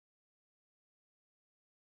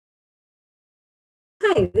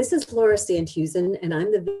Hi, this is Lora Sandhusen, and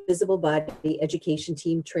I'm the Visible Body Education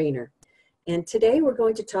Team Trainer. And today we're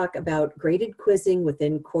going to talk about graded quizzing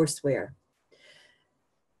within courseware.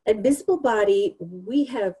 At Visible Body, we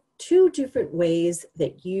have two different ways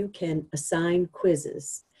that you can assign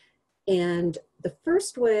quizzes. And the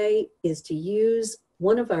first way is to use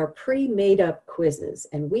one of our pre-made up quizzes,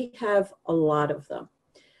 and we have a lot of them.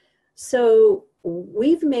 So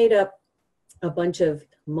we've made up a bunch of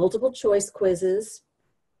multiple choice quizzes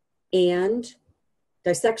and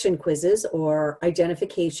dissection quizzes or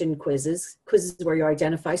identification quizzes, quizzes where you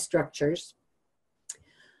identify structures.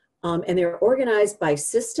 And they're organized by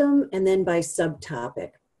system and then by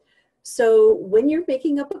subtopic. So when you're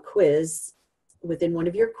making up a quiz within one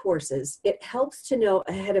of your courses, it helps to know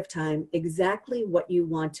ahead of time exactly what you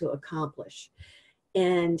want to accomplish.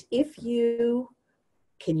 And if you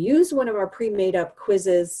can use one of our pre-made up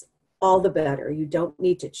quizzes, all the better. You don't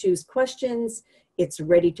need to choose questions. It's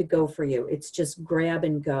ready to go for you. It's just grab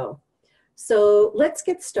and go. So let's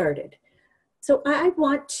get started. So I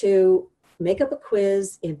want to make up a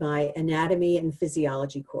quiz in my anatomy and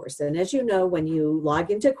physiology course. And as you know, when you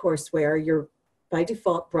log into courseware, you're by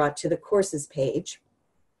default brought to the courses page.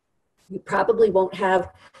 You probably won't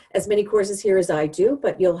have as many courses here as I do,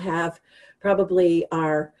 but you'll have probably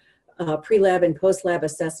our pre-lab and post-lab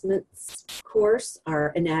assessments course,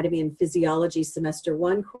 our anatomy and physiology semester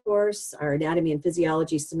 1 course, our anatomy and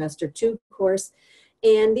physiology semester 2 course,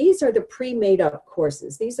 and these are the pre-made up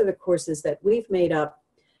courses. These are the courses that we've made up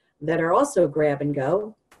that are also grab and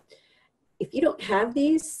go. If you don't have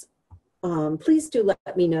these, please do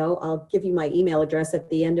let me know. I'll give you my email address at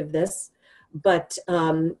the end of this, but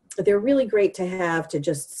they're really great to have to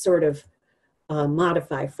just sort of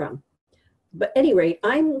modify from. But at any rate,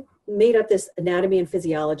 I'm made up this anatomy and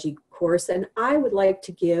physiology course, and I would like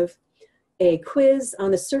to give a quiz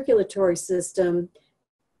on the circulatory system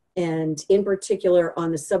and in particular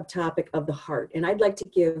on the subtopic of the heart. And I'd like to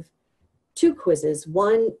give two quizzes,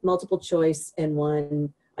 one multiple choice and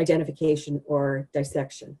one identification or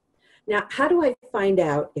dissection. Now, how do I find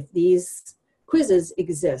out if these quizzes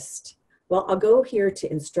exist? Well, I'll go here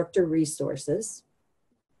to instructor resources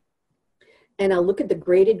and I'll look at the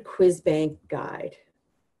graded quiz bank guide.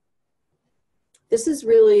 This is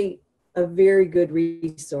really a very good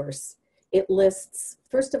resource. It lists,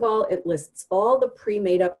 first of all, it lists all the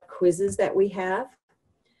pre-made up quizzes that we have,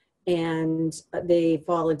 and they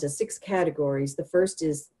fall into 6 categories. The first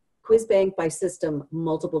is quiz bank by system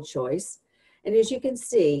multiple choice. And as you can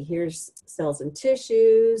see, here's cells and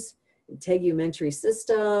tissues, integumentary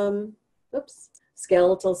system,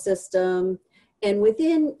 skeletal system. And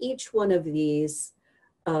within each one of these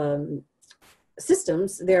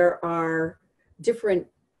systems, there are different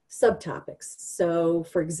subtopics. So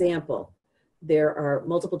for example, there are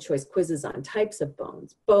multiple choice quizzes on types of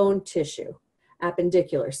bones, bone tissue,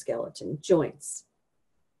 appendicular skeleton, joints.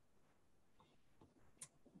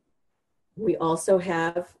 We also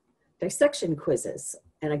have dissection quizzes.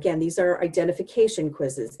 And again, these are identification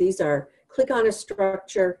quizzes. These are click on a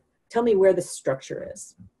structure, tell me where the structure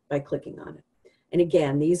is by clicking on it. And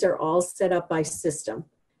again, these are all set up by system,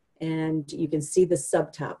 and you can see the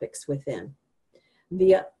subtopics within.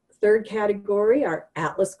 The third category are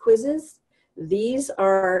atlas quizzes. These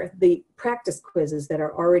are the practice quizzes that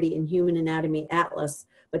are already in Human Anatomy Atlas,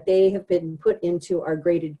 but they have been put into our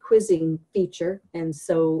graded quizzing feature, and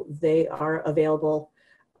so they are available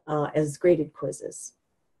as graded quizzes.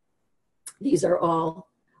 These are all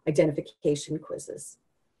identification quizzes.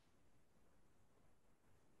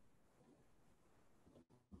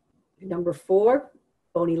 Number 4,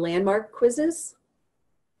 bony landmark quizzes.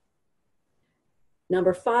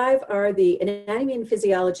 Number 5 are the anatomy and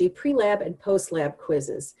physiology pre-lab and post-lab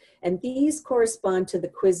quizzes. And these correspond to the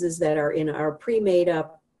quizzes that are in our pre-made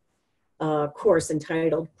up course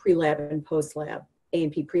entitled pre-lab and post-lab,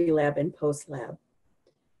 A&P pre-lab and post-lab.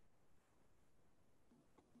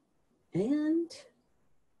 And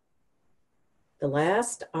the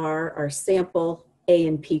last are our sample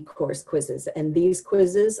A&P course quizzes. And these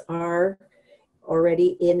quizzes are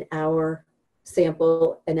already in our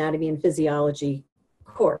sample anatomy and physiology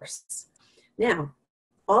course. Now,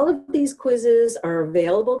 all of these quizzes are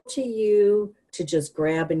available to you to just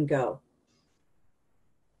grab and go.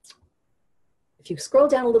 If you scroll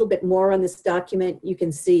down a little bit more on this document, you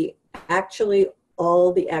can see actually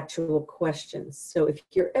all the actual questions. So if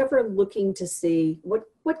you're ever looking to see what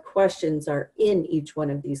questions are in each one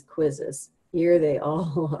of these quizzes, here they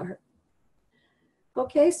all are.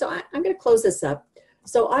 Okay, so I'm going to close this up.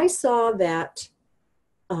 So I saw that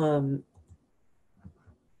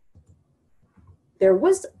there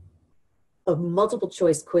was a multiple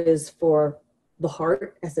choice quiz for the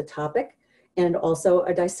heart as a topic, and also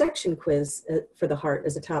a dissection quiz for the heart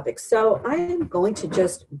as a topic. So I am going to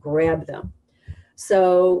just grab them.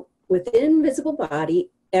 So within Visible Body,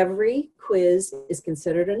 every quiz is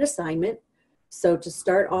considered an assignment. So to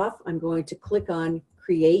start off, I'm going to click on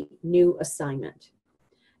Create New Assignment.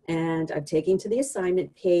 And I'm taking to the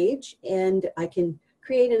assignment page, and I can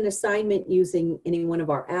create an assignment using any one of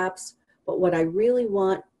our apps. But what I really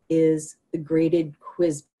want is the graded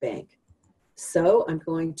quiz bank. So I'm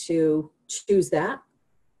going to choose that,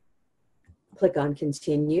 click on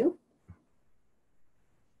Continue.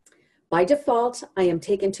 By default, I am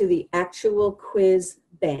taken to the actual quiz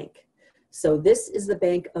bank. So this is the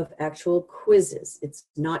bank of actual quizzes. It's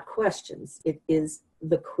not questions, it is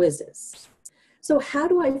the quizzes. So how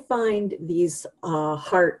do I find these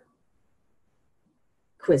heart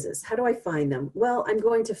quizzes? How do I find them? Well, I'm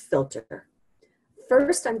going to filter.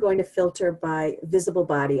 First, I'm going to filter by Visible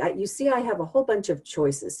Body. You see I have a whole bunch of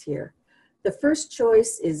choices here. The first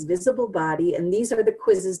choice is Visible Body, and these are the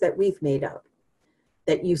quizzes that we've made up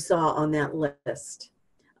that you saw on that list.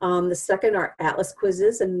 The second are Atlas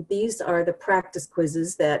quizzes, and these are the practice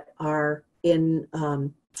quizzes that are in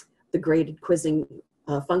the graded quizzing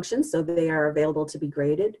function, so they are available to be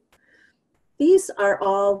graded. These are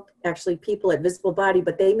all actually people at Visible Body,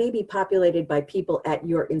 but they may be populated by people at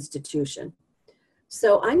your institution.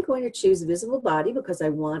 So I'm going to choose Visible Body because I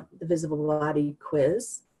want the Visible Body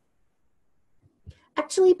quiz.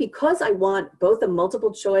 Actually, because I want both a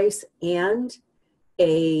multiple choice and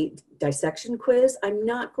a dissection quiz, I'm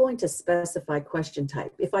not going to specify question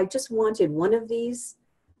type. If I just wanted one of these,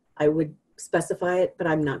 I would specify it, but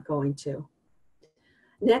I'm not going to.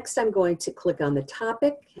 Next, I'm going to click on the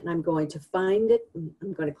topic, and I'm going to find it.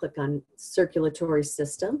 I'm going to click on circulatory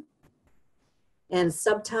system, and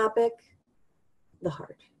subtopic, the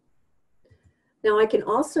heart. Now I can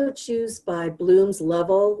also choose by Bloom's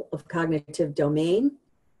level of cognitive domain,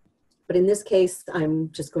 but in this case,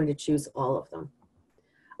 I'm just going to choose all of them.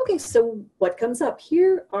 Okay, so what comes up?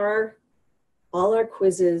 Here are all our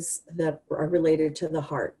quizzes that are related to the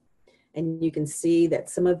heart. And you can see that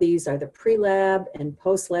some of these are the pre-lab and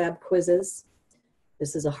post-lab quizzes.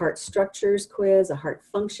 This is a heart structures quiz, a heart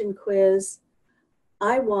function quiz.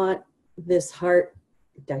 I want this heart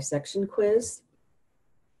dissection quiz.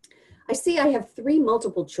 I see I have 3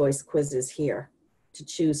 multiple choice quizzes here to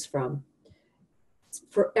choose from.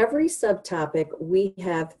 For every subtopic, we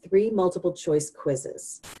have 3 multiple choice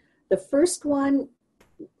quizzes. The first one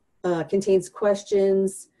contains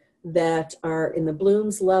questions that are in the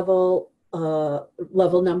Bloom's level,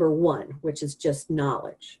 level number 1, which is just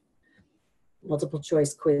knowledge. Multiple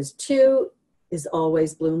choice quiz 2 is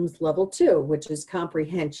always Bloom's level 2, which is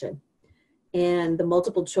comprehension. And the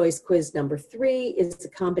multiple choice quiz number 3 is a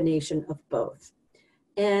combination of both.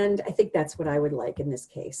 And I think that's what I would like in this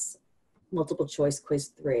case, multiple choice quiz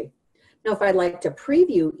 3. Now, if I'd like to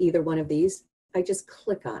preview either one of these, I just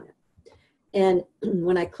click on it. And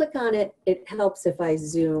when I click on it, it helps if I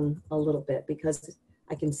zoom a little bit because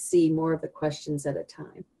I can see more of the questions at a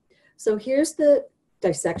time. So here's the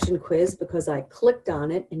dissection quiz because I clicked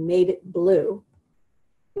on it and made it blue.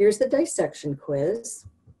 Here's the dissection quiz.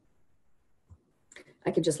 I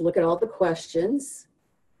can just look at all the questions.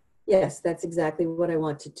 Yes, that's exactly what I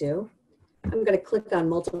want to do. I'm going to click on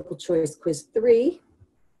multiple choice quiz 3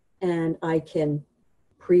 and I can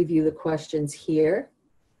preview the questions here.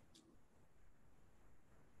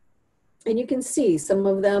 And you can see some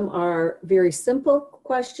of them are very simple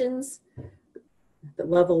questions, at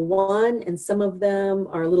level 1, and some of them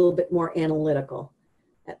are a little bit more analytical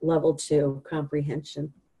at level 2,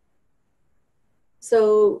 comprehension.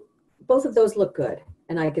 So both of those look good.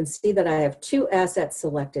 And I can see that I have 2 assets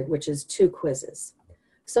selected, which is 2 quizzes.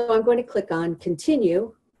 So I'm going to click on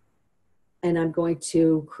Continue, and I'm going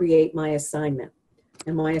to create my assignment.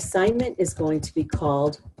 And my assignment is going to be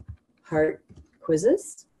called Heart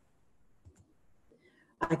Quizzes.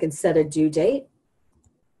 I can set a due date.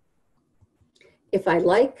 If I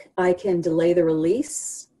like, I can delay the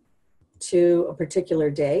release to a particular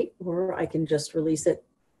date, or I can just release it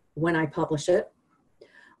when I publish it.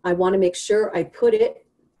 I want to make sure I put it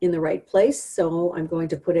in the right place, so I'm going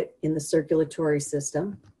to put it in the circulatory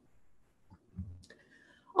system.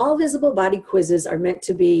 All Visible Body quizzes are meant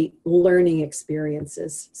to be learning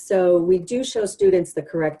experiences, so we do show students the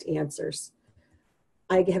correct answers.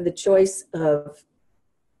 I have the choice of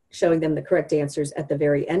showing them the correct answers at the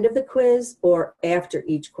very end of the quiz or after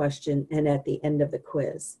each question and at the end of the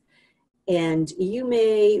quiz. And you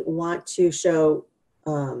may want to show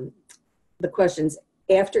the questions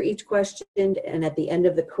after each question and at the end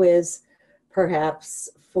of the quiz, perhaps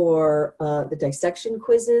for the dissection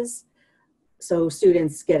quizzes. so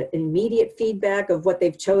students get immediate feedback of what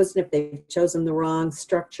they've chosen if they've chosen the wrong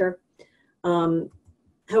structure.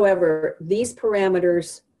 However, these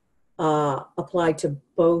parameters apply to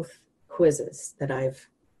both quizzes that I've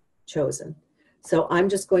chosen. So I'm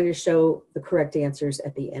just going to show the correct answers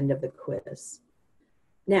at the end of the quiz.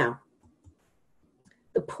 Now,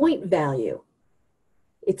 the point value.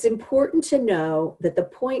 It's important to know that the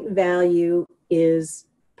point value is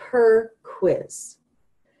per quiz.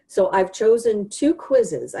 So I've chosen 2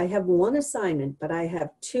 quizzes. I have 1 assignment, but I have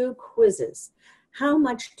 2 quizzes. How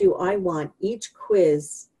much do I want each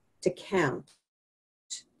quiz to count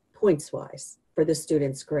points-wise for the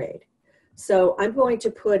student's grade? So I'm going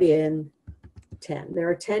to put in 10. There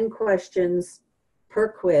are 10 questions per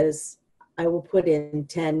quiz. I will put in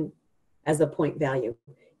 10 as a point value.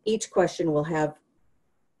 Each question will have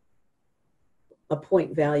a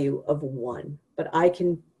point value of 1, but I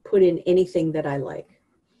can put in anything that I like.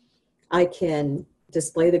 I can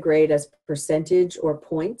display the grade as percentage or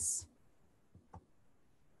points.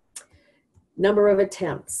 Number of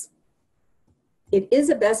attempts. It is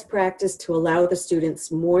a best practice to allow the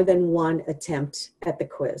students more than 1 attempt at the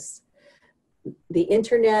quiz. The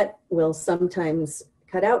internet will sometimes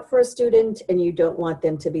cut out for a student and you don't want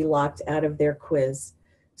them to be locked out of their quiz.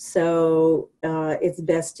 So it's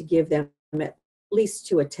best to give them at least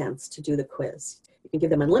 2 attempts to do the quiz. You can give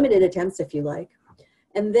them unlimited attempts if you like.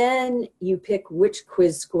 And then you pick which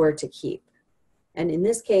quiz score to keep. And in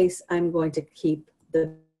this case, I'm going to keep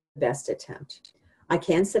the best attempt. I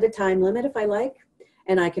can set a time limit if I like,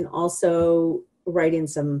 and I can also write in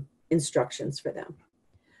some instructions for them.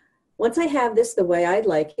 Once I have this the way I'd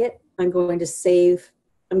like it, I'm going to save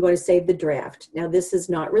the draft. Now this is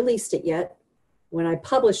not released it yet. When I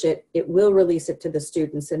publish it, it will release it to the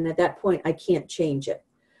students, and at that point I can't change it.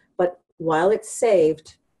 But while it's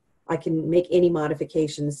saved, I can make any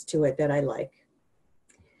modifications to it that I like.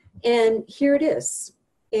 And here it is.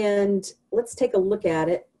 And let's take a look at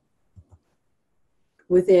it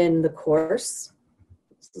within the course.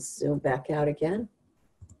 Let's zoom back out again.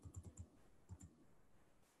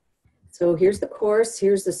 So here's the course,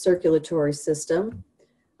 here's the circulatory system.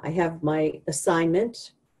 I have my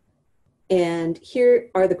assignment, and here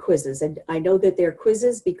are the quizzes. And I know that they're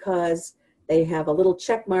quizzes because they have a little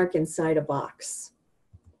check mark inside a box.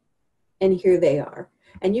 And here they are.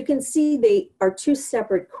 And you can see they are 2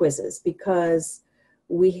 separate quizzes because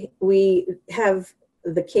we have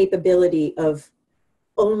the capability of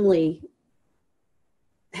only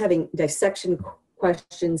having dissection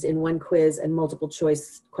questions in one quiz and multiple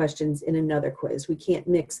choice questions in another quiz. We can't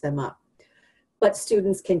mix them up. But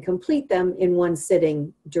students can complete them in one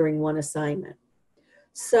sitting during one assignment.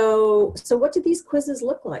 So what do these quizzes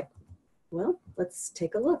look like? Well, let's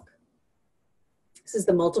take a look. This is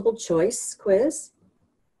the multiple choice quiz.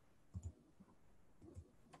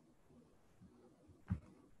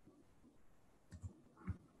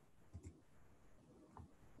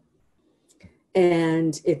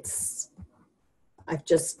 And I've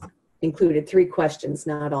just included 3 questions,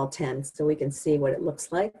 not all 10, so we can see what it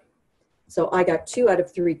looks like. So I got 2 out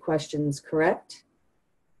of 3 questions correct.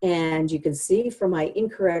 And you can see for my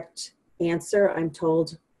incorrect answer, I'm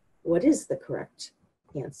told what is the correct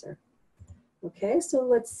answer. Okay, so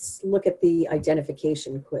let's look at the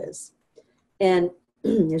identification quiz. And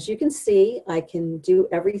as you can see, I can do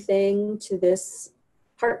everything to this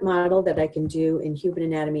heart model that I can do in Human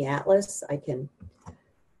Anatomy Atlas. I can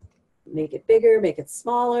make it bigger, make it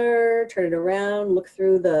smaller, turn it around, look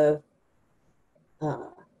through the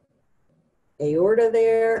aorta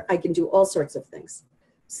there. I can do all sorts of things.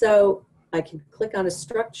 So I can click on a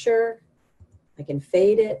structure, I can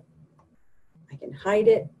fade it, I can hide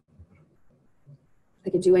it, I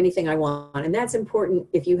can do anything I want. And that's important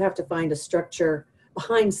if you have to find a structure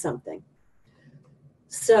behind something.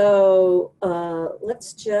 So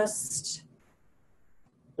let's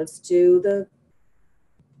do the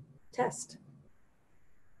test.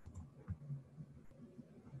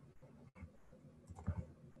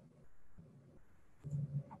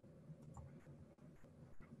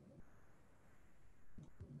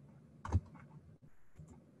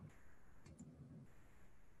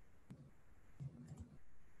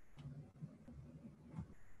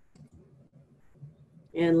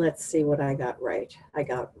 And let's see what I got right. I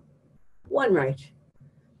got 1 right.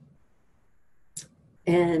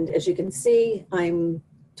 And as you can see, I'm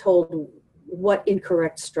told what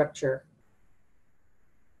incorrect structure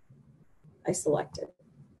I selected.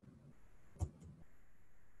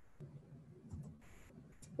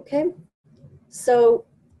 Okay, so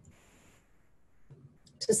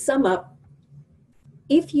to sum up,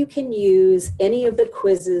 if you can use any of the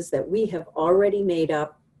quizzes that we have already made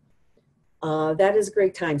up, That is a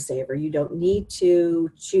great time saver. You don't need to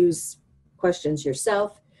choose questions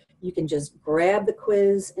yourself. You can just grab the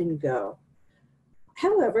quiz and go.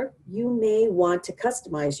 However, you may want to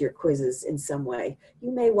customize your quizzes in some way.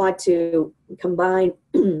 You may want to combine,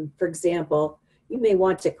 for example, you may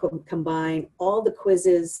want to combine all the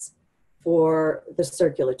quizzes for the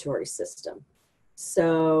circulatory system.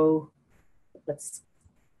 So let's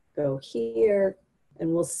go here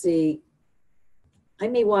and we'll see. I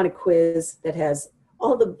may want a quiz that has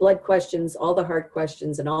all the blood questions, all the heart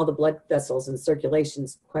questions, and all the blood vessels and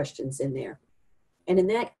circulations questions in there. And in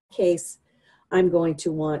that case, I'm going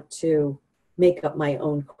to want to make up my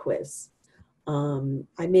own quiz.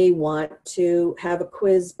 I may want to have a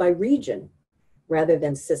quiz by region rather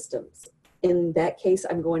than systems. In that case,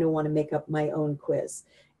 I'm going to want to make up my own quiz.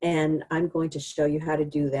 And I'm going to show you how to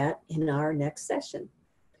do that in our next session.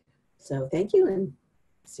 So thank you and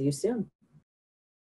see you soon.